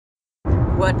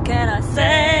What can I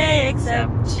say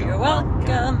except you're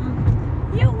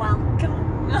welcome? You're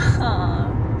welcome.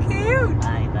 Aww, cute.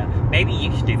 I know. Maybe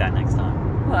you should do that next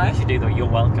time. What? You should do the you're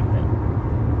welcome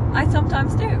thing. I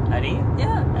sometimes do. How do you?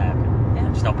 Yeah. Oh, okay. Yeah.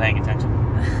 Just not paying attention.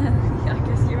 I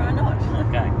guess you are not.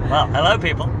 Okay. Well, hello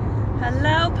people.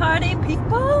 Hello, party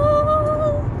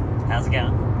people. How's it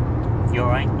going? You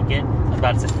alright? You good? I was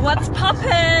about to say. What's poppin'?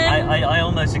 I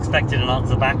almost expected an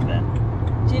answer back then.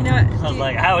 Do you know? I was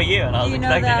like, how are you? And I was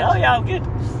expecting, oh yeah, I'm good.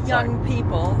 Young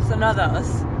people, so not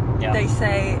us. Yeah. They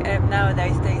say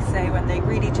nowadays. They say when they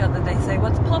greet each other, they say,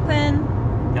 "What's poppin'?"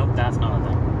 Nope, that's not a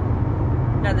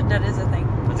thing. No, that is a thing.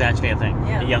 It's actually a thing.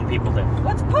 Yeah. The young people do.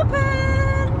 What's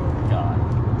poppin'?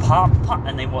 God. Pop, pop,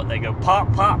 and then what? They go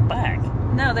pop, pop back.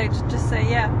 No, they just say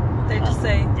yeah. They just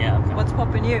say, yeah, okay. "What's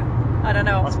poppin' you?" I don't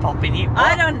know. What's popping you? What?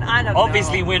 I don't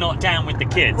Obviously, know. we're not down with the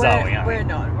kids, are we? We're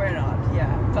not.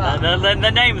 Yeah, but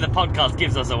the name of the podcast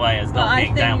gives us away as not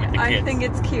being down with the kids. I think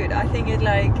it's cute. I think it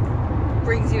like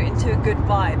brings you into a good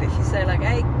vibe if you say like,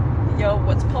 "Hey, yo,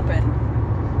 what's poppin'?"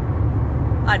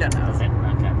 I don't know. Does it?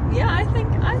 Okay. Yeah, I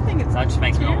think it's That just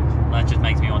makes cute. me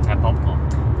want to have popcorn.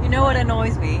 You know what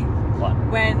annoys me? What?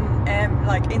 When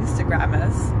like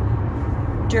Instagrammers,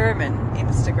 German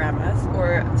Instagrammers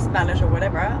or Spanish or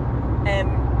whatever,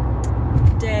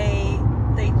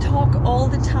 they talk all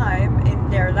the time in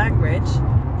their language.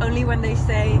 Only when they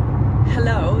say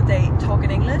hello, they talk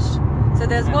in English. So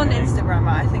there's one Okay.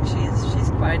 Instagrammer, I think she's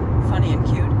quite funny and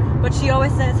cute, but she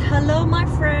always says, "Hello, my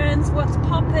friends, what's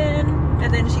poppin'?"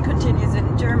 And then she continues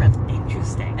in German.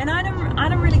 Interesting. And I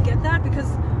don't really get that, because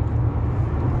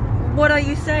what are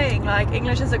you saying? Like,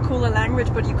 English is a cooler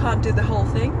language, but you can't do the whole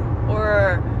thing?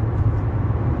 Or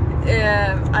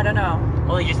I don't know.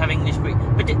 Well, they just have English,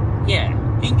 but yeah,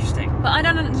 interesting. But I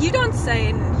don't know. You don't say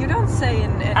in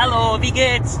Hello, wie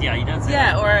geht's? Yeah, you don't say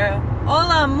yeah, that. or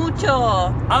hola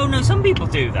mucho. Oh no, some people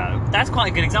do though. That's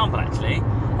quite a good example actually.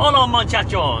 Hola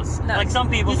muchachos. No, Like some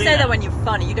people you do say that when you're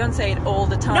funny. You don't say it all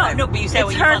the time. No, but you say it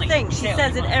when it's you're her funny. thing. You She say it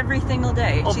says when it you're every single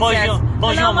day. Oh, She bonjour, says,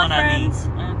 bonjour "Hello, my mon ami." friends."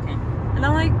 Okay. And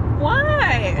I'm like,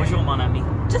 why? Bonjour mon ami.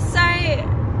 Just say,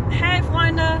 "Hey,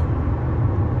 Freunde."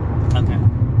 Okay.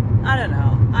 I don't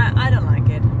know. I don't like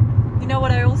it. You know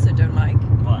what I also don't like?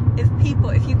 What?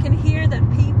 If you can hear that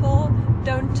people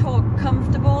don't talk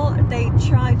comfortable, they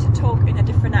try to talk in a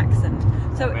different accent.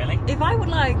 So Really? if I would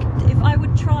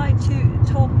try to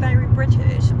talk very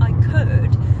British, I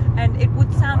could, and it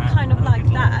would sound Wow, kind of like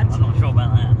good that. Lord. I'm not sure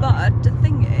about that. But the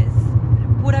thing is,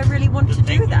 would I really want The to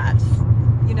thing do that?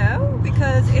 You know,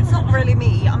 because it's not really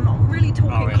me. I'm not really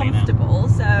talking really, no. comfortable.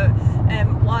 So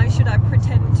why should I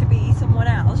pretend to be someone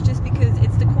else just because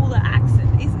it's the cooler accent,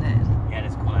 isn't it? Yeah,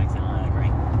 it's a cool accent. I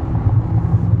agree.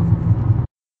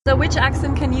 So which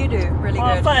accent can you do really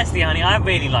Well, good? firstly, honey, I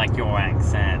really like your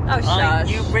accent. Oh,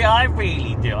 shush. I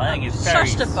really do. I think it's very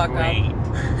Shush the fuck up. sweet.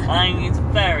 I think it's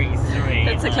very sweet.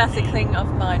 It's a classic thing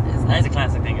of mine, isn't That it? is a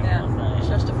classic thing of Yeah. yours.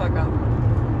 Shush the fuck up.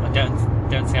 But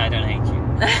don't say I don't hate you.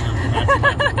 That's a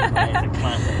classic. That is a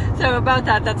classic. So about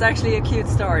that's actually a cute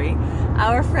story.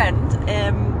 Our friend,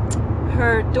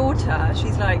 her daughter,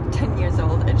 she's like 10 years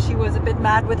old, and she was a bit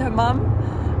mad with her mum,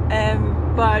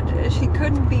 but she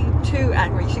couldn't be too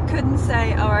angry. She couldn't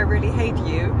say, "Oh, I really hate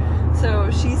you." So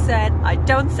she said, "I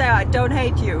don't say I don't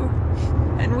hate you."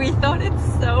 And we thought it's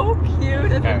so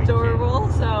cute and Very adorable.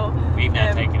 So We've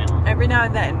now taken it on. every now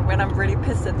and then, when I'm really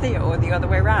pissed at Theo, or the other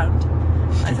way around,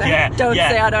 I say, "Don't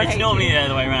say I don't hate you." It's normally the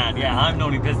other way around. Yeah, I'm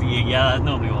normally pissed at you. Yeah, that's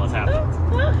normally what's happened.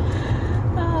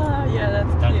 Yeah,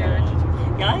 that's Don't cute. worry.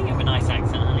 Yeah, I think you have a nice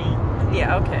accent, honey.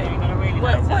 Yeah, okay. You've got a really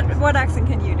nice accent. What accent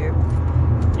can you do?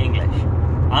 English.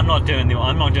 I'm not doing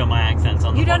my accents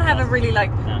on the You don't have a podcast. really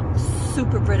like No.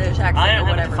 super British accent I don't or have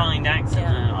whatever. a defined accent.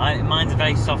 Yeah. No. Mine's a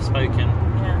very soft-spoken.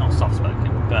 Yeah. Not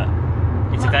soft-spoken, but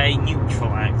it's a very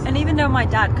neutral accent. And even though my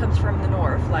dad comes from the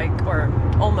north, like, or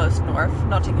almost north,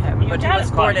 Nottingham, Your but he dad was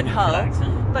has quite born a in neutral Hull.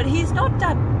 accent. But he's not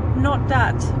that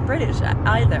British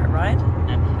either, right?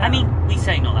 No. I mean, we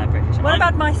say not that British. What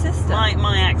about my sister?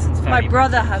 My accent's very. My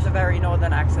brother has a very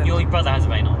northern accent. Your brother has a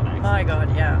very northern accent. My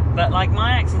God, yeah. But like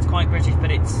my accent's quite British,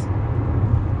 but it's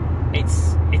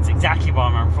exactly where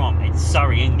I'm from. It's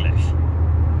Surrey English.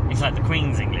 It's like the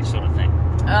Queen's English sort of thing.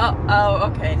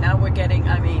 Oh, okay. Now we're getting.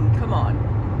 I mean, come on.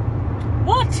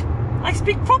 What? I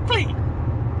speak properly.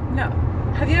 No.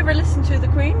 Have you ever listened to the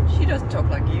Queen? She doesn't talk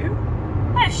like you.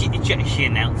 She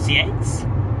enunciates.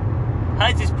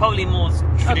 Hers is probably more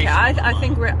traditional. Okay,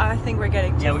 I think we're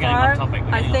getting too Yeah, we're getting far. off topic.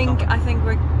 I think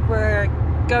we're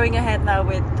going ahead now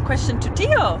with question to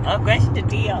Theo. Oh, question to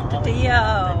Theo. To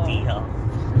Theo. Theo.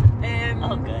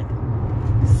 Oh, good.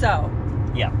 So,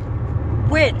 Yeah.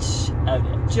 which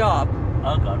Okay. job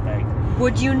Oh God, babe.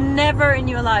 would you never in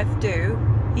your life do,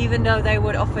 even though they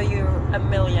would offer you $1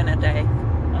 million a day?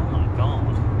 Oh my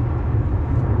God.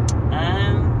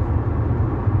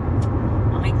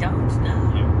 I don't know.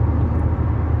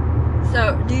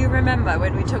 So, do you remember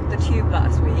when we took the tube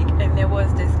last week and there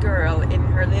was this girl in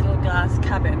her little glass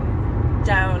cabin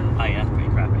down Oh yeah, that's pretty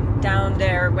crappy. down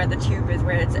there where the tube is,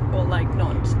 where it's all like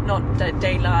not the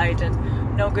daylight and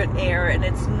no good air and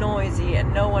it's noisy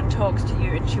and no one talks to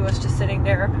you, and she was just sitting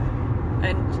there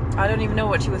and I don't even know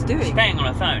what she was doing. Staying on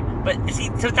her phone. But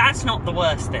see, so that's not the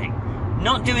worst thing.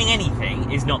 Not doing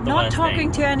anything is not the worst thing. Not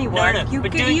talking to anyone. No,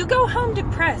 You go home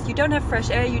depressed. You don't have fresh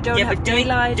air. You don't have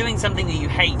daylight. Doing something that you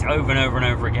hate over and over and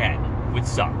over again would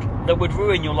suck. That would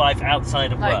ruin your life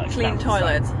outside of work. Like clean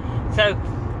toilets. So,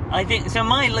 I think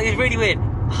mine is really weird.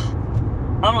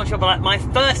 I'm not sure, but like my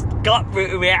first gut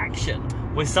reaction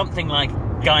was something like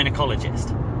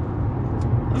gynecologist.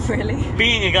 Really?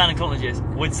 Being a gynecologist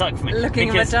would suck for me. Looking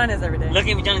at vaginas every day.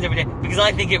 Looking at vaginas every day because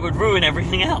I think it would ruin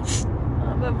everything else.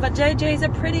 But JJ's are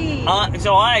pretty.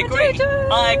 So I agree. JJ.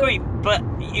 I agree, but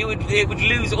it would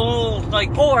lose all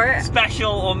like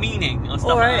special or meaning or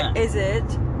stuff like that. Or is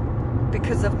it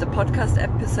because of the podcast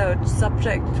episode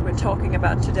subject we're talking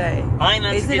about today?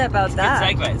 Is it about that?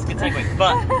 It's a good segue.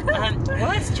 But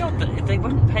worst job that they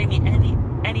wouldn't pay me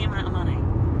any amount of money.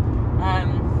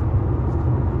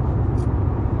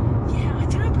 Yeah, I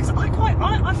don't know, because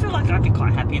I feel like I'd be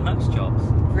quite happy in most jobs.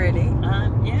 Really?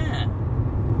 Yeah.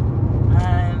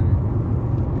 I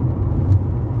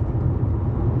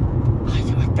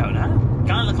don't know.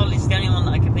 Gynecologist is the only one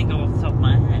that I can think of off the top of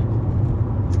my head.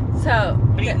 So,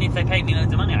 but even if they paid me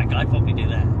loads of money, I'd probably do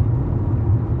that.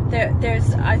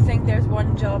 I think there's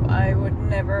one job I would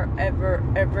never,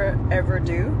 ever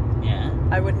do. Yeah.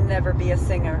 I would never be a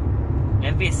singer.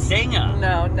 Never be a singer?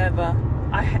 No, never.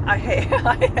 I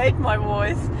hate my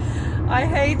voice. I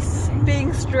hate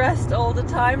being stressed all the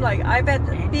time. Like, I bet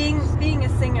being a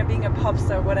singer, being a pop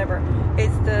star, whatever,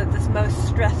 is the most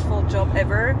stressful job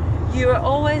ever. You're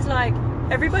always like,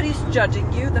 everybody's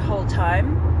judging you the whole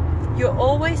time. You're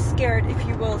always scared if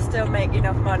you will still make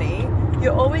enough money.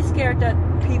 You're always scared that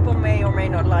people may or may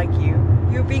not like you.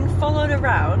 You're being followed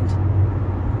around.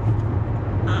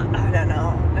 I don't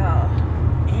know. No.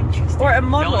 Interesting. Or a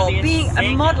model. Being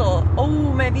a model. Oh,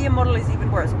 maybe a model is even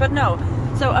worse. But no.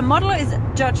 So a model is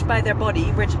judged by their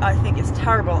body, which I think is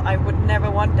terrible. I would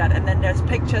never want that. And then there's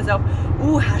pictures of,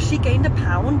 ooh, has she gained a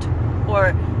pound? Or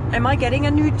am I getting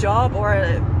a new job? Or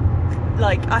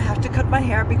like, I have to cut my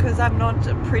hair because I'm not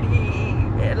pretty,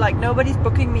 like nobody's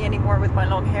booking me anymore with my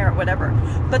long hair or whatever.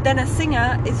 But then a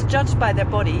singer is judged by their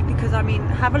body, because I mean,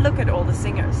 have a look at all the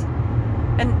singers.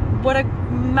 And what a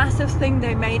massive thing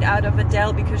they made out of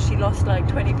Adele because she lost like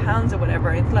 20 pounds or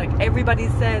whatever. It's like everybody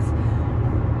says,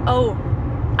 oh,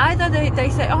 either they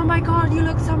say, oh my God, you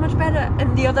look so much better.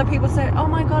 And the other people say, oh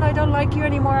my God, I don't like you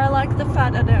anymore. I like the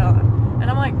fat Adele. And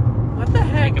I'm like, what the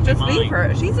heck? Just leave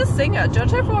her. She's a singer.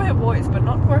 Judge her for her voice, but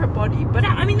not for her body. But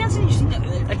I mean, that's interesting.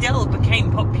 Adele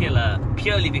became popular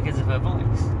purely because of her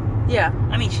voice. Yeah.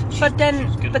 I mean, but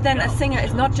then a singer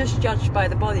is not just judged by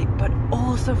the body, but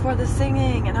also for the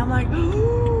singing. And I'm like,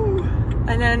 ooh.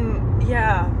 And then,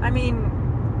 yeah, I mean,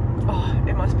 oh,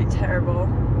 it must be terrible.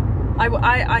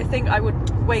 I think I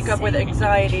would wake up with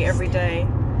anxiety every day.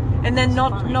 And then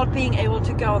not being able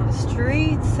to go on the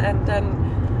streets,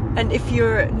 and if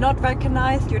you're not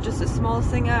recognized, you're just a small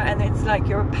singer, and it's like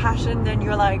your passion, then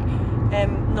you're like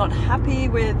not happy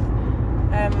with,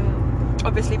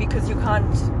 obviously, because you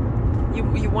can't,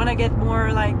 you want to get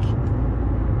more like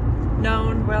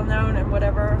well known and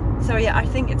whatever. So yeah, I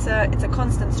think it's a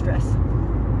constant stress.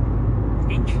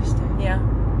 Interesting. Yeah.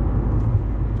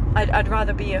 I'd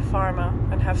rather be a farmer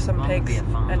and have some pigs. Be a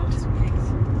farmer and some pigs.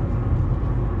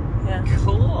 Yeah.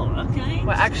 Cool. Okay.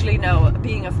 Well, actually, no.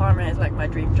 Being a farmer is like my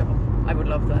dream job. I would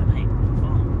love that. Hey,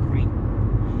 great.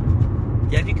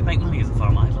 Yeah, if you could make money as a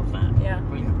farmer, I'd love that. Yeah.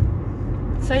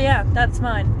 Brilliant. So yeah, that's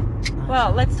mine.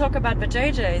 Well, let's talk about the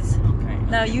JJs. Okay.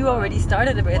 Now you already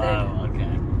started with it. Wow.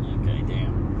 Okay,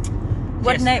 damn.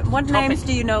 What names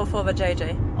do you know for the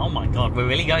JJ? Oh my God, we're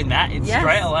really going that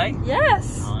straight away?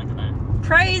 Yes. Oh, I don't know.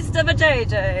 Praise the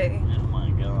JJ. Oh my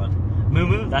God.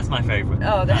 Moo, that's my favourite.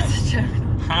 Oh, that's a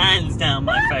German. Hands down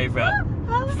my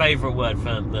favourite word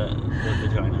for the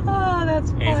vagina. Oh, that's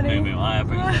funny. Is moo. I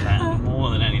appreciate that more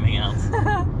than anything else.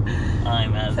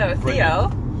 I'm as So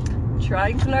brilliant. Theo,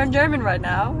 trying to learn German right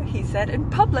now, he said in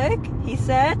public, he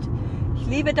said, ich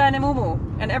liebe deine Mumu.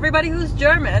 And everybody who's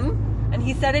German, and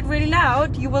he said it really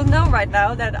loud, you will know right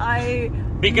now that I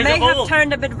may have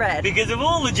turned a bit red. Because of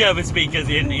all the German speakers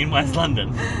in West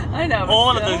London. I know.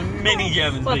 All of the many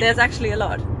German speakers. Well, there's actually a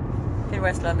lot. in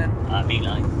West London. I'd be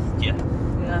like, yeah.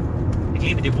 Yeah. I can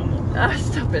even do one more. Ah,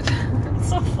 stop it. It's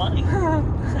so funny.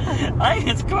 I think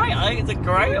it's great. I think it's a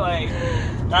great way.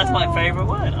 That's my favourite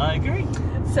word. I agree.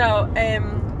 So,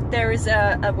 there is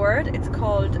a word. It's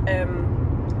called,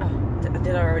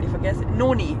 did I already forget it?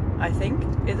 Noni, I think,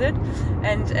 is it?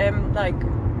 And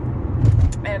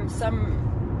some,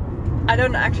 I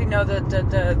don't actually know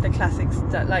the classics,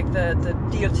 like the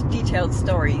detailed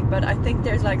story, but I think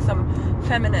there's like some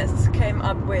feminists came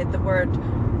up with the word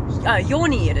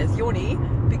yoni. It is yoni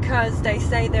because they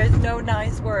say there's no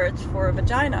nice words for a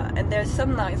vagina, and there's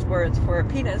some nice words for a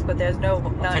penis, but there's no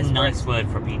nice. A nice word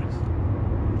for a penis.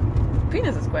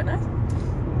 Penis is quite nice.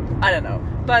 I don't know,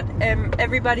 but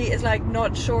everybody is like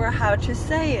not sure how to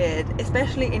say it,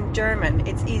 especially in German.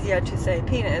 It's easier to say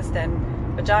penis than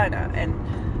vagina, and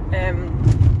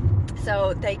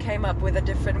so they came up with a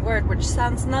different word which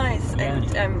sounds nice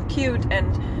and cute,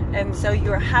 and so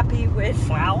you're happy with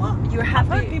flower. You're happy.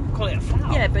 I've heard people call it a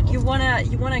flower. Yeah, but you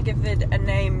wanna give it a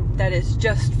name that is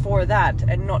just for that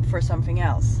and not for something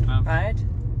else, right?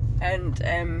 And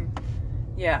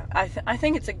yeah, I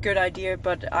think it's a good idea,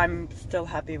 but I'm still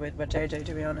happy with vajayjay,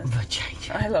 to be honest.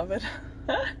 Vajayjay. I love it.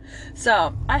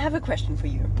 So, I have a question for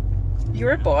you.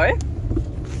 You're a boy.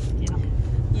 Yeah.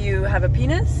 You have a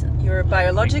penis. You're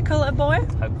biological a boy.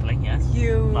 Hopefully, yes.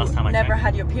 You Last time I never checked.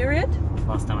 had your period.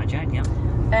 Last time I checked, yeah.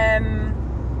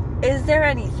 Is there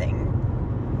anything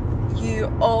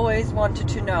you always wanted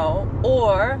to know,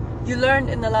 or you learned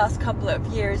in the last couple of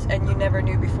years and you never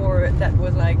knew before, that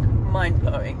was like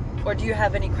mind-blowing? Or do you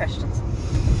have any questions?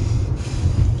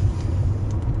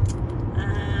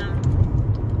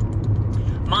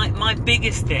 My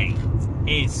biggest thing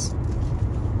is,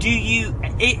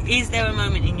 is there a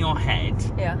moment in your head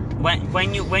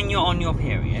when you're on your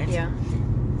period,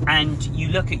 and you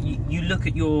look at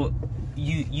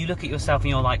yourself and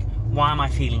you're like, why am I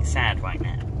feeling sad right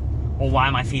now, or why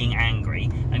am I feeling angry,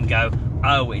 and go,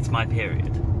 oh, it's my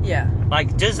period? Yeah.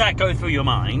 Like, does that go through your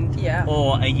mind? Yeah.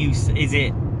 Or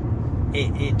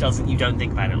it doesn't, you don't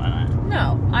think about it like that?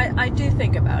 No, I do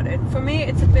think about it. For me,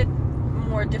 it's a bit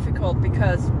more difficult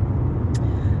because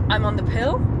I'm on the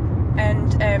pill,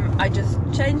 and I just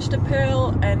changed the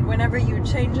pill, and whenever you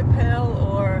change a pill,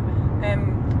 or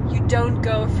you don't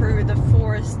go through the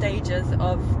 4 stages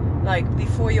of like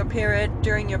before your period,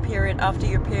 during your period, after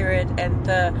your period, and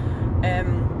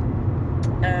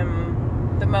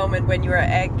the moment when you're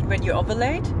when you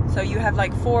ovulate. So you have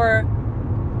like 4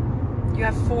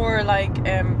 like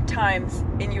times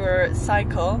in your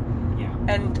cycle,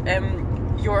 and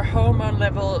your hormone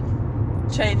level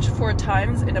change 4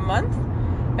 times in a month,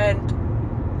 and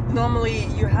normally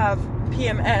you have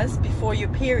PMS before your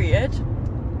period,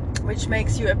 which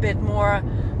makes you a bit more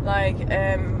like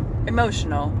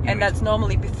emotional, and that's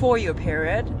normally before your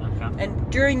period.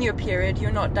 And during your period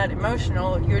you're not that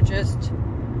emotional, you're just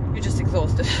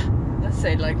exhausted. Let's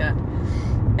say it like that.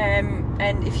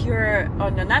 And if you're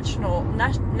on a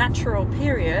natural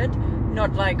period,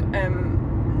 not like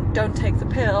don't take the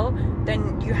pill,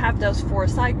 then you have those 4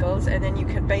 cycles, and then you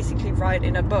can basically write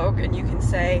in a book and you can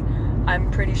say, I'm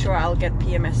pretty sure I'll get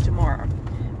PMS tomorrow,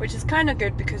 which is kind of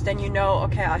good, because then you know,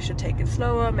 okay, I should take it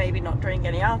slower, maybe not drink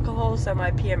any alcohol so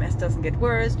my PMS doesn't get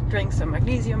worse, drink some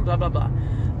magnesium, blah blah blah.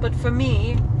 But for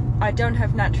me, I don't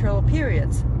have natural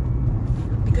periods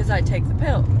because I take the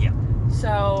pill. Yeah.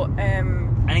 So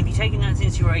and have you taken that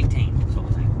since you were 18, sort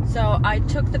of thing? So I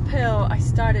took the pill, I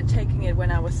started taking it when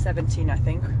I was 17, I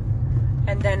think.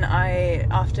 And then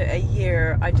after a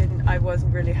year, I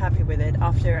wasn't really happy with it.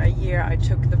 After a year, I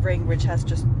took the ring, which has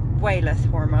just way less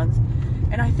hormones.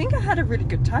 And I think I had a really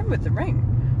good time with the ring.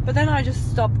 But then I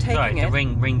just stopped taking it. The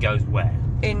ring goes where?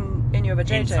 In your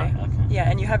vajayjay. Inside, okay. Yeah,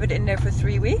 and you have it in there for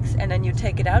 3 weeks, and then you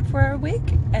take it out for a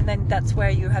week, and then that's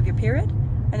where you have your period,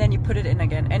 and then you put it in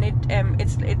again. And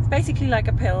it's basically like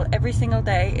a pill. Every single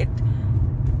day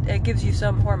it gives you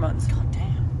some hormones. God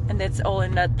damn. And it's all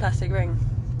in that plastic ring.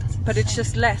 But it's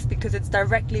just less, because it's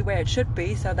directly where it should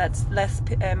be, so that's less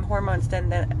hormones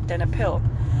than a pill.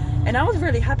 And I was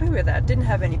really happy with that. Didn't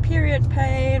have any period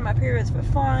pain. My periods were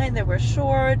fine. They were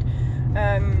short.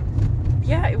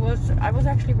 Yeah, I was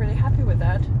actually really happy with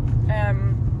that.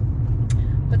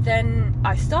 But then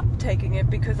I stopped taking it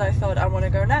because I thought I want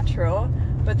to go natural.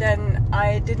 But then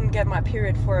I didn't get my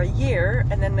period for a year,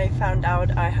 and then they found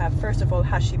out I have, first of all,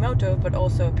 Hashimoto, but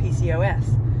also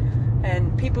PCOS.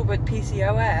 And people with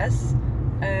PCOS,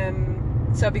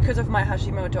 so because of my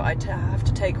Hashimoto, I have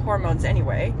to take hormones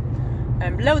anyway.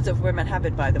 Loads of women have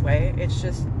it, by the way. It's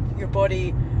just your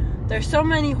body there's so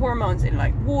many hormones in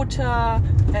like water.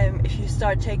 If you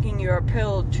start taking your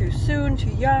pill too soon,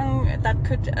 too young, that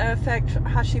could affect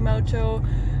Hashimoto.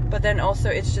 But then also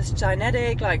it's just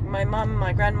genetic. Like my mom,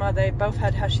 my grandma, they both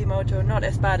had Hashimoto, not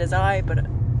as bad as I, but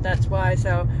that's why.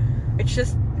 So it's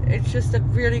just a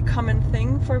really common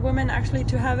thing for women actually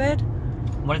to have it.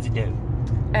 What does it do?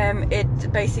 It's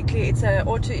an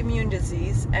autoimmune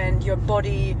disease, and your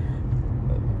body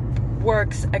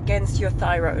works against your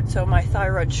thyroid. So my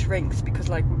thyroid shrinks because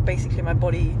like basically my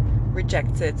body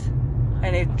rejects it,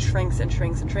 and it shrinks and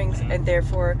shrinks and shrinks, and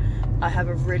therefore I have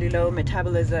a really low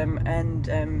metabolism, and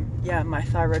my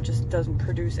thyroid just doesn't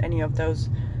produce any of those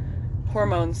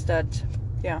hormones that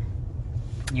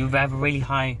You have a really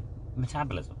high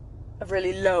metabolism. A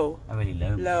really low.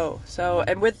 So,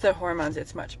 and with the hormones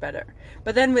it's much better.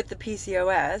 But then with the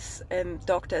PCOS,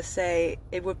 doctors say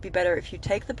it would be better if you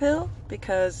take the pill,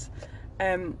 because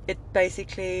it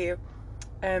basically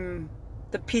the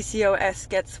PCOS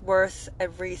gets worse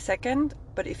every second,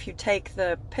 but if you take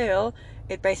the pill,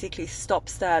 it basically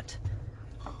stops that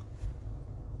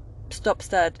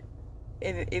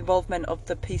involvement of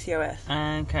the PCOS.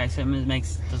 Okay, so it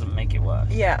doesn't make it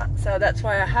worse. Yeah, so that's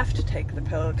why I have to take the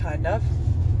pill, kind of.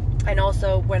 And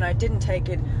also, when I didn't take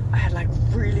it, I had like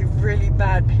really, really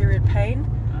bad period pain.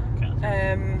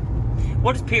 Okay.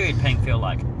 What does period pain feel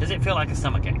like? Does it feel like a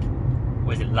stomachache?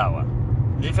 Or is it lower?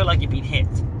 Does it feel like you've been hit?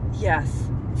 Yes.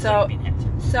 So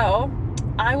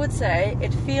I would say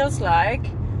it feels like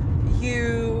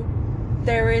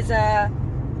there is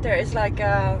like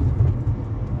a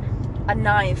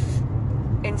knife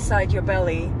inside your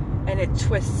belly, and it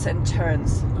twists and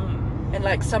turns. And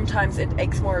like sometimes it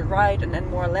aches more right, and then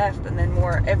more left, and then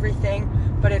more everything.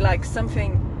 But it like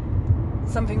something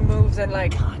moves, and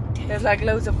like there's like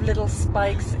loads of little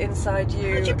spikes inside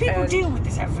you. How do people deal with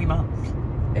this every month?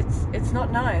 It's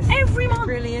not nice. Every month?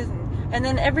 It really isn't. And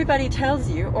then everybody tells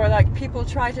you, or like people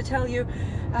try to tell you,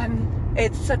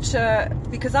 it's such a,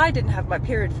 because I didn't have my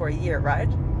period for a year, right?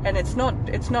 And it's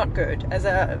not good as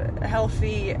a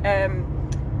healthy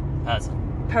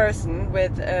person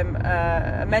with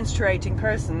a menstruating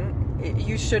person.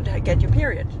 You should get your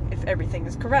period if everything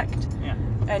is correct. Yeah.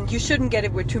 And you shouldn't get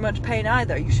it with too much pain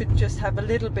either. You should just have a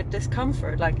little bit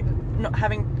discomfort. Like not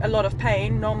having a lot of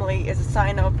pain normally is a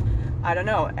sign of, I don't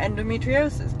know,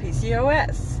 endometriosis,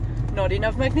 PCOS, not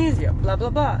enough magnesium, blah blah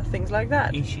blah, things like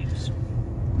that. Issues.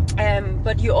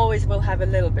 But you always will have a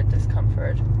little bit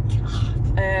discomfort.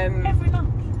 Every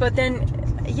month. But then,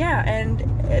 yeah, and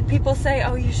people say,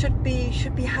 oh, you should be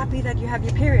happy that you have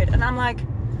your period, and I'm like,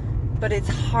 but it's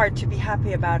hard to be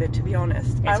happy about it, to be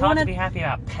honest. It's hard to be happy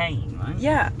about pain, right?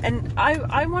 Yeah, and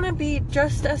I want to be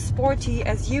just as sporty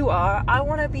as you are. I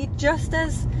want to be just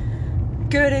as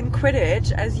good in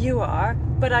Quidditch as you are,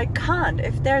 but I can't.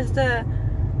 If there's the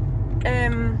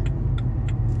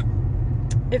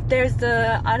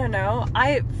I don't know,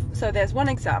 so there's one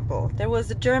example. There was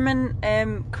the German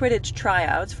Quidditch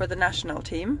tryouts for the national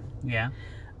team. Yeah.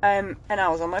 And I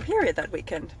was on my period that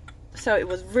weekend. So it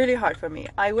was really hard for me.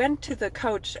 I went to the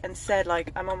coach and said,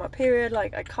 like, I'm on my period,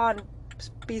 like, I can't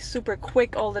be super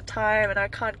quick all the time, and I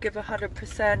can't give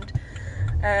 100%.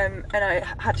 And I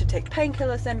had to take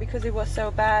painkillers then because it was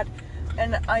so bad.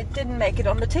 And I didn't make it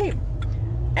on the team.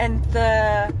 And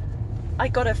I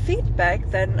got a feedback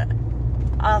then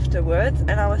afterwards,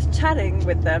 and I was chatting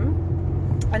with them,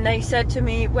 and they said to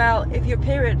me, well, if your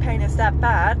period pain is that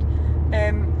bad,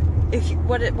 if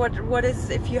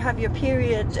you have your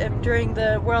period during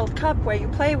the World Cup where you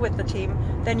play with the team,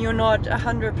 then you're not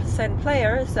 100%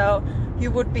 player, so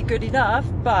you would be good enough,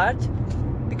 but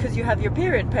because you have your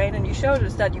period pain and you showed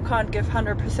us that you can't give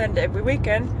 100% every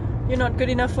weekend, you're not good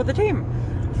enough for the team.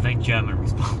 It's a very German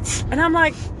response. And I'm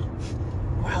like,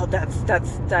 well, that's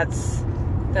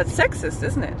sexist,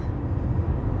 isn't it?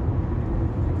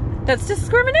 That's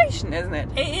discrimination, isn't it?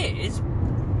 It is,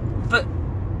 but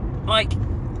like,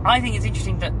 I think it's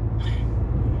interesting that,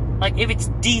 like, if it's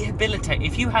debilitating,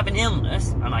 if you have an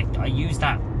illness, and I use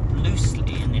that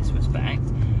loosely in this respect,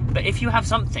 but if you have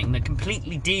something that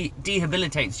completely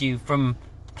debilitates you from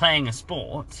playing a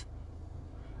sport,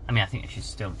 I mean, I think I should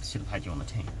still have had you on the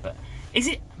team, but is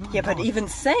it? Oh, yeah, God. but even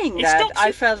saying that,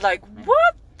 I felt like,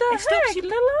 what the heck, you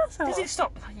little asshole? Does it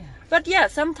stop? Yeah. But yeah,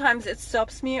 sometimes it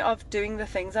stops me of doing the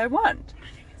things I want.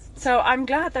 So I'm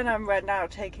glad that I'm right now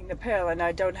taking the pill, and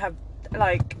I don't have,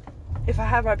 like, if I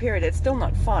have my period, it's still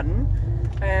not fun,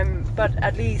 but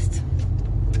at least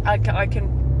I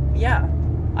can, yeah,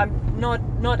 I'm not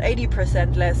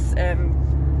 80%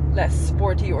 less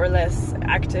sporty or less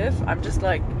active. I'm just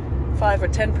like 5 or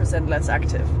 10% less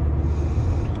active.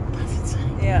 That's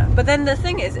insane. Yeah, but then the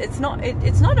thing is, it's not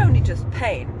only just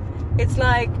pain. It's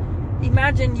like,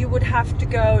 imagine you would have to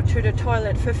go to the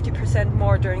toilet 50%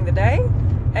 more during the day,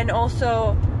 and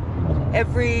also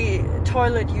every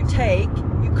toilet you take,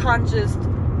 you can't just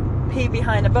pee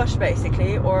behind a bush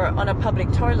basically, or on a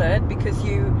public toilet, because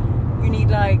you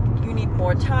need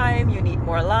more time, you need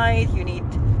more light, you need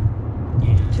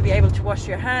to be able to wash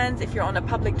your hands. If you're on a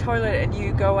public toilet and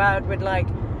you go out with like,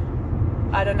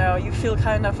 I don't know, you feel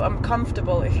kind of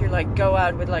uncomfortable if you like go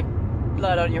out with like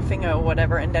blood on your finger or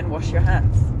whatever and then wash your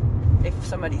hands if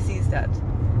somebody sees that.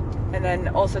 And then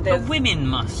also there's... But women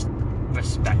must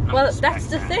respect. Well, that's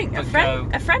the thing. A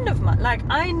friend of mine, like,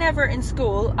 I never in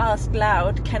school asked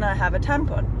loud, can I have a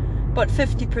tampon? But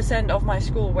 50% of my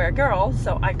school were girls,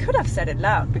 so I could have said it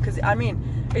loud, because I mean,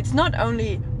 it's not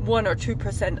only 1 or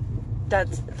 2%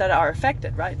 that are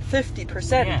affected, right?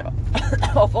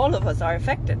 50% of all of us are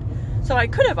affected. So I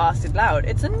could have asked it loud.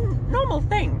 It's a normal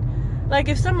thing. Like,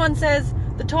 if someone says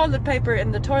the toilet paper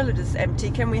in the toilet is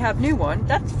empty, can we have new one?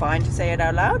 That's fine to say it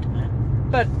out loud.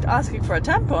 But asking for a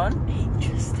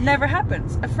tampon never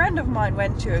happens. A friend of mine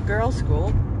went to a girls'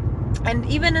 school, and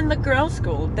even in the girls'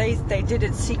 school, they did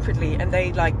it secretly, and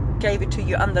they like gave it to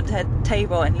you under the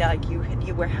table, and like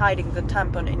you were hiding the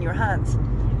tampon in your hands.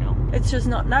 It's just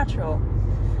not natural.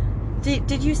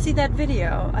 Did you see that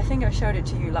video? I think I showed it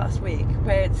to you last week,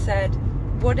 where it said,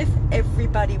 what if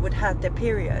everybody would have their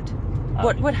period?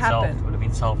 What would happen? Would have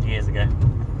been solved years ago.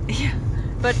 Yeah,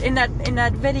 but in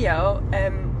that video,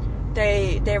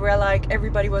 they were like,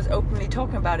 everybody was openly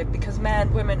talking about it, because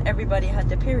men, women, everybody had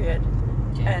their period.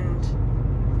 And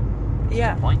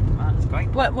yeah, good point. Wow, that's great.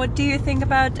 What do you think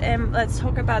about let's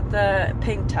talk about the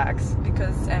pink tax,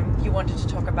 because you wanted to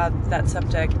talk about that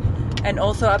subject, and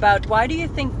also about why do you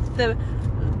think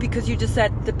because you just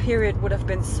said the period would have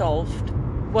been solved.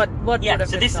 What would have been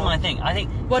solved? So this is my thing. I think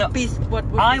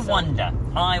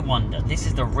I wonder, this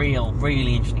is the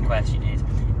really interesting question, is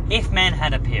if men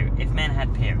had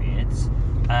periods,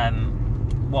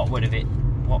 what would have it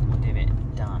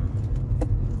done?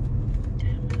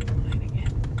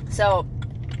 So,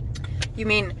 you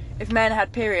mean if men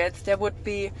had periods, there would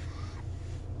be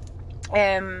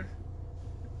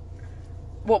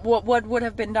what would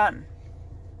have been done?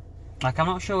 Like, I'm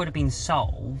not sure it would have been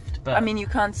solved, but... I mean, you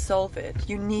can't solve it.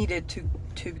 You need it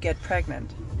to get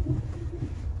pregnant.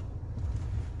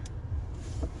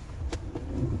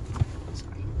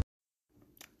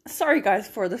 Sorry guys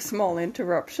for the small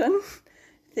interruption.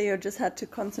 Theo just had to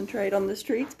concentrate on the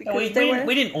streets because we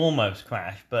didn't almost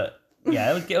crash, but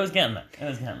yeah, it was getting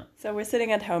there. So we're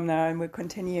sitting at home now and we're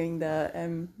continuing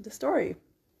the story.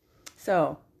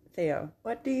 So, Theo,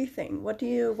 what do you think? What do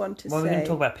you want to say? Well, we're going to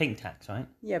talk about pink tax, right?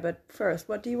 Yeah, but first,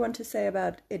 what do you want to say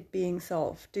about it being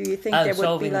solved? Do you think there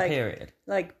would be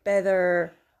like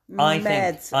better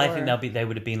meds? I think they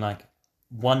would have been like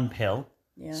one pill.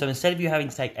 Yeah. So instead of you having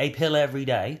to take a pill every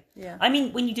day, I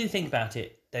mean, when you do think about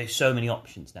it, there's so many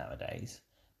options nowadays.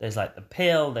 There's like the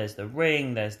pill, there's the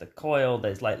ring, there's the coil,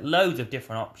 there's like loads of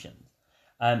different options.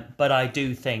 But I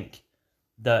do think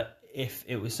that if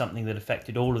it was something that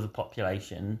affected all of the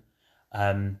population,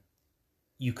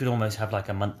 you could almost have like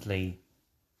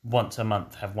once a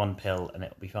month, have one pill and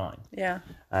it'll be fine. Yeah.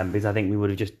 Because I think we would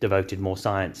have just devoted more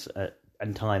science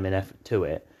and time and effort to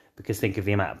it. Because think of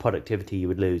the amount of productivity you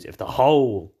would lose if the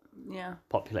whole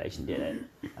population did it.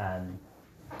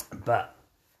 But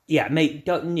yeah,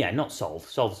 not solve.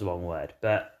 Solve's the wrong word,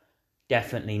 but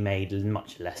definitely made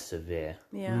much less severe,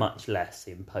 much less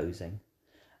imposing.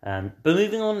 But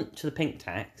moving on to the pink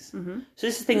tax. Mm-hmm. So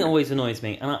this is the thing that always annoys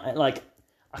me, and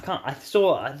I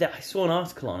saw an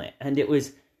article on it, and it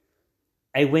was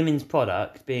a women's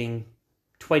product being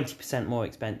 20% more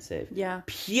expensive. Yeah.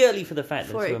 Purely for the fact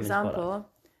that it's a women's product. For example,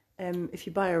 if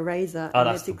you buy a razor, and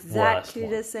it's exactly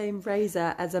the same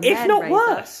razor as a man razor, if not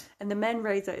worse, and the men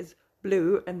razor is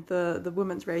blue and the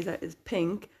woman's razor is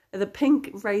pink. The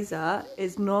pink razor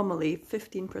is normally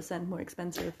 15% more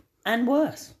expensive. And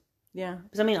worse. Yeah.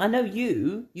 Because, I mean, I know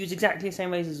you use exactly the same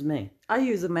razor as me. I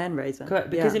use a man razor. Correct,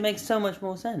 because it makes so much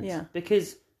more sense. Yeah.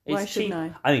 Because it's why cheap.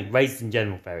 Shouldn't I mean, razors in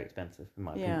general are very expensive, in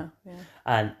my opinion.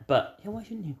 Yeah. But, why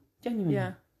shouldn't you? Genuinely.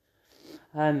 Yeah.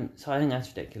 So I think that's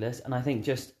ridiculous. And I think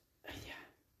just...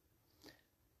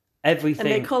 everything.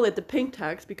 And they call it the pink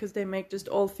tax because they make just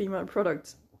all female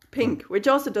products pink, which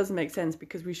also doesn't make sense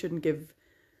because we shouldn't give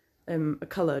a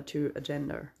colour to a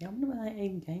gender. Yeah, I wonder where that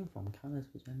even came from, colours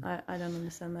for gender. I don't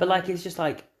understand that. But like, it's just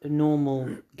like a normal...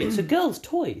 So girls'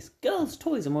 toys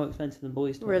are more expensive than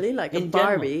boys' toys. Really? Like a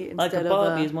Barbie general. Like a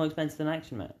Barbie is more expensive than an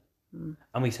action man.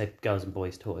 And we say girls and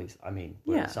boys' toys. I mean,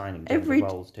 we're assigning gender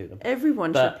roles to them.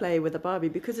 Everyone should play with a Barbie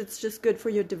because it's just good for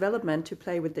your development to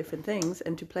play with different things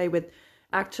and to play with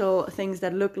actual things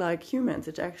that look like humans.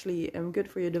 It's actually good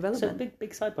for your So development.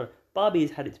 big side point. Barbie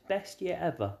has had its best year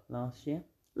ever last year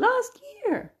Last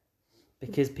year.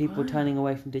 because people were turning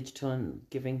away from digital and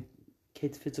giving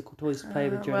kids physical toys to play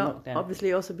with during lockdown.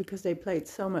 Obviously also because they played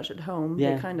so much at home,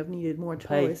 Yeah. they kind of needed more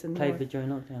toys and played more. with during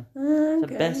lockdown. Okay.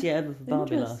 It's the best year ever for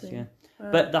Barbie last year.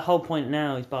 But the whole point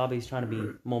now is Barbie's trying to be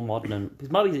more modern. Because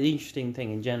Barbie's an interesting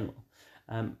thing in general.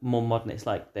 More modern. It's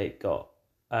like they've got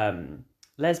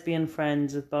lesbian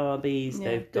friends of Barbies. Yeah,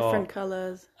 They've different got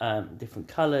colours. different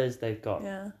colours. They've got.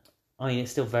 Yeah. I mean,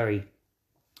 it's still very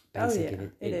basic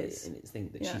it is. in its thing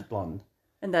that she's blonde.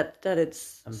 And that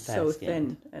it's And so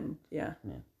fair-skinned. thin and yeah.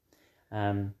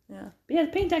 But yeah,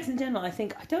 the pink tax in general, I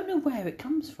don't know where it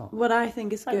comes from. What I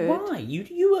think is Like, good. why?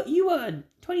 You earn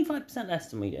 25% less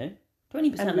than we do,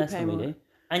 20% less than we do,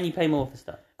 and you pay more for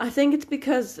stuff. I think it's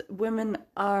because women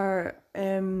are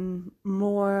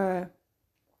more.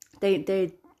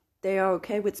 They are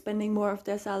okay with spending more of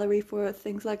their salary for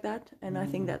things like that, and I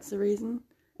think that's the reason.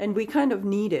 And we kind of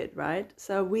need it, right?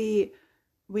 So we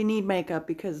need makeup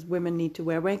because women need to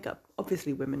wear makeup.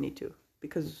 Obviously, women need to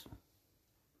because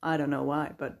I don't know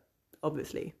why, but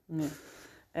obviously. Yeah.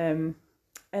 And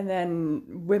then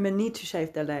women need to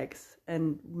shave their legs,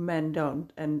 and men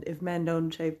don't. And if men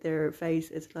don't shave their face,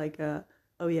 it's like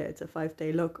it's a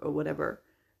 5-day look or whatever.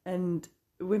 And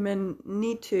women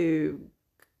need to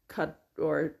cut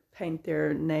or paint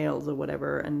their nails or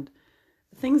whatever, and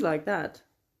things like that.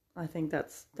 I think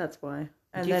that's why.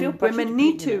 And then women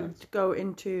need to go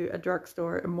into a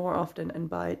drugstore more often and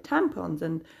buy tampons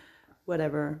and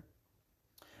whatever.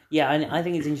 Yeah, and I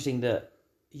think it's interesting that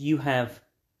you have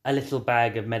a little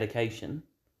bag of medication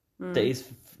that is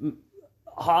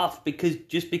half because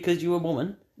you're a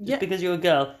woman, because you're a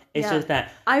girl. It's just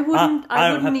that I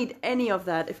wouldn't need any of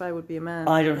that if I would be a man.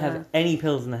 I don't have any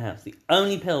pills in the house. The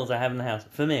only pills I have in the house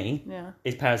for me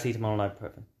is paracetamol and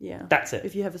ibuprofen. Yeah, that's it.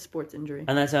 If you have a sports injury,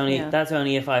 and that's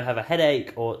only if I have a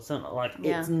headache or something like.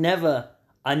 It's never.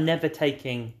 I'm never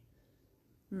taking.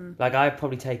 Like I've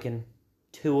probably taken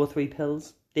 2 or 3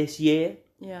 pills this year.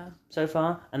 Yeah. So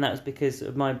far, and that was because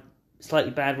of my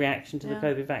slightly bad reaction to the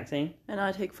COVID vaccine. And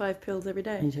I take 5 pills every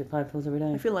day. And you take 5 pills every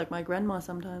day. I feel like my grandma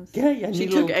sometimes. Yeah. She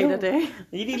took 8 a day.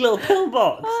 You need a little pill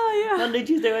box. Oh yeah. Monday,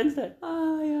 Tuesday, Wednesday.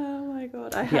 Oh yeah. Oh my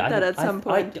god. I had that at some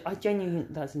point. I genuinely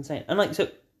think that's insane. And like, so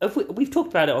if we've talked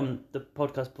about it on the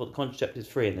podcast before. The contraceptive is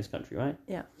free in this country, right?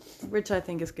 Yeah. Which I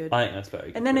think is good. I think that's very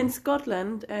good. And then in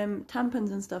Scotland,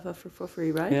 tampons and stuff are for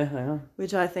free, right? Yeah, they are.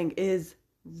 Which I think is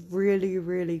really,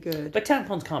 really good. But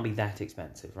tampons can't be that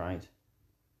expensive, right?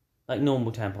 Like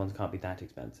normal tampons can't be that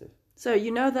expensive. So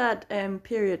you know that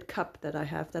period cup that I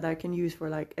have that I can use for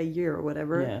like a year or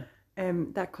whatever? Yeah.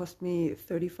 That cost me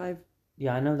 $35.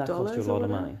 Yeah, I know that cost you a lot of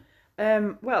money.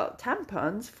 Well,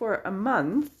 tampons for a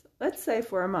month, let's say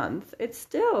for a month, it's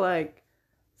still like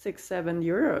 6-7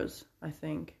 euros, I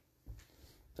think.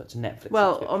 So it's a Netflix.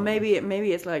 Well, or maybe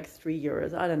it's like 3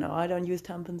 euros. I don't know. I don't use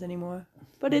tampons anymore.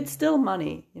 But it's still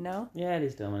money, you know? Yeah, it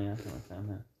is still money. I can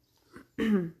understand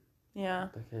that. Yeah.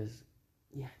 Because,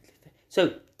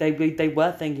 so they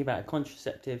were thinking about a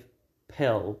contraceptive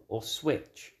pill or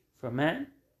switch for a man.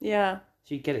 Yeah.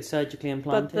 So you get it surgically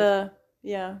implanted.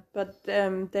 But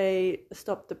they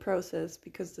stopped the process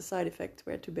because the side effects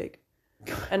were too big.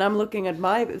 And I'm looking at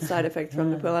my side effects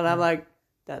from the pill, and I'm like,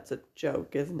 that's a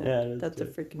joke, isn't it? Yeah, that's a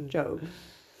freaking joke.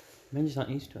 Men just aren't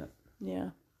used to it.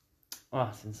 Yeah. Oh,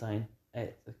 it's insane.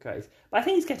 It's crazy. But I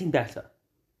think it's getting better.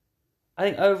 I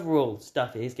think overall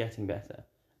stuff is getting better.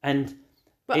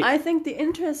 But I think the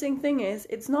interesting thing is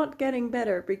it's not getting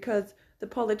better because the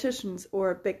politicians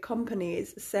or big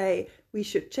companies say we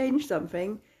should change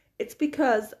something. It's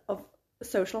because of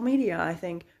social media, I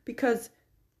think. Because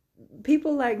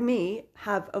people like me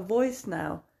have a voice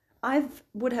now. I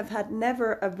would have had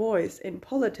never a voice in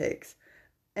politics.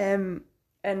 And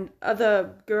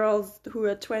other girls who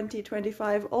are 20,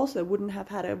 25 also wouldn't have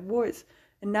had a voice.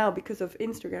 And now because of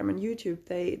Instagram and YouTube,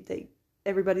 they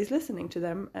everybody's listening to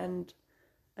them. And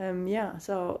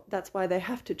so that's why they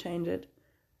have to change it.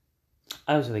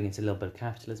 I also think it's a little bit of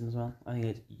capitalism as well. I think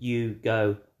it's you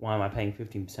go, why am I paying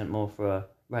 15% more for a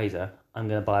razor? I'm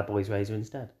going to buy a boy's razor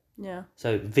instead. Yeah.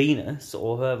 So Venus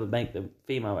or whoever make the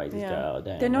female razors go, oh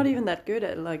damn. They're not even that good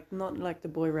at not like the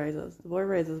boy razors. The boy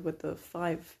razors with the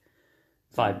 5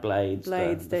 blades,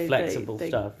 the flexible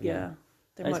stuff. Yeah.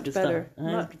 They're much better.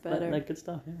 Much better. They're good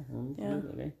stuff, yeah.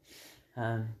 Absolutely.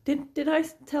 Did I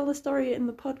tell the story in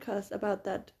the podcast about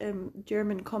that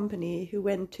German company who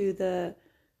went to the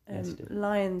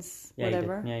Lions,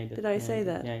 whatever? Yeah, you did. Did I say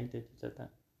that? Yeah, you did. You said that.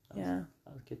 That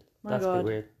was good. My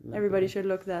God. Everybody should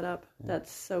look that up. Yeah.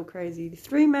 That's so crazy.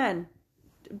 3 men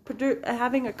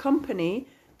having a company.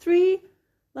 3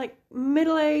 like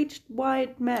middle-aged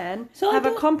white men have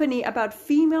a company about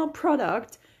female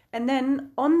product, and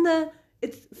then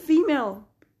it's female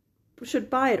should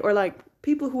buy it, or like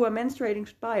people who are menstruating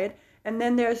should buy it, and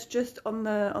then there's just on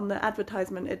the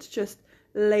advertisement, it's just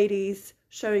ladies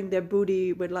showing their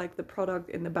booty with like the product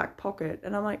in the back pocket,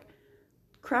 and I'm like,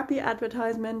 crappy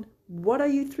advertisement. What are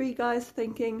you 3 guys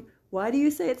thinking? Why do you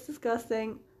say it's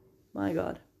disgusting? My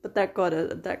God! But that got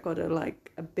a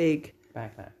like a big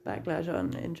backlash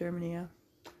on in Germany. Yeah.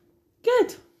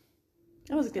 Good.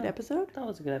 That was a good episode. That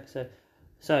was a good episode.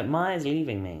 So Maya's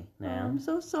leaving me now. Oh, I'm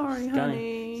so sorry,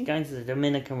 honey. She's going to the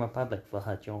Dominican Republic for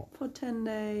her job. For 10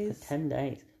 days. For 10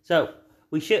 days. So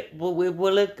we'll get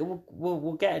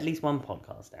at least one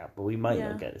podcast out, but we might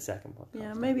not get the second podcast.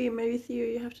 Yeah, maybe Theo,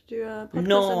 you have to do a podcast.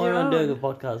 No, on your I'm not own. doing a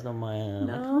podcast on my own.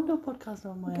 No? I can't do a podcast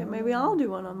on my own. Okay, maybe I'll do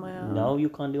one on my own. No, you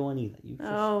can't do one either. You just...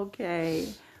 Okay.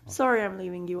 Sorry, I'm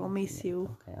leaving you. I'll miss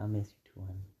you. Okay, I'll miss you too,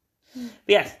 honey.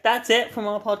 But yes, that's it from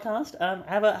our podcast.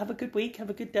 Have a good week. Have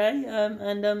a good day.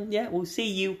 We'll see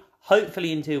you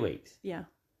hopefully in 2 weeks. Yeah.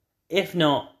 If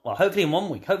not, well, hopefully in 1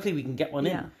 week. Hopefully we can get one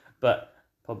in. But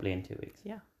probably in 2 weeks.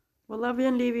 Yeah. We'll love you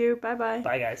and leave you. Bye-bye.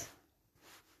 Bye, guys.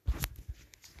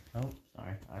 Oh,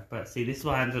 sorry. See, this is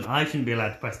what happens when I shouldn't be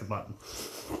allowed to press the button.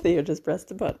 Theo just pressed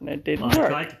the button. It didn't I work.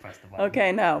 tried to press the button.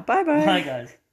 Okay, now. Bye-bye. Bye, guys.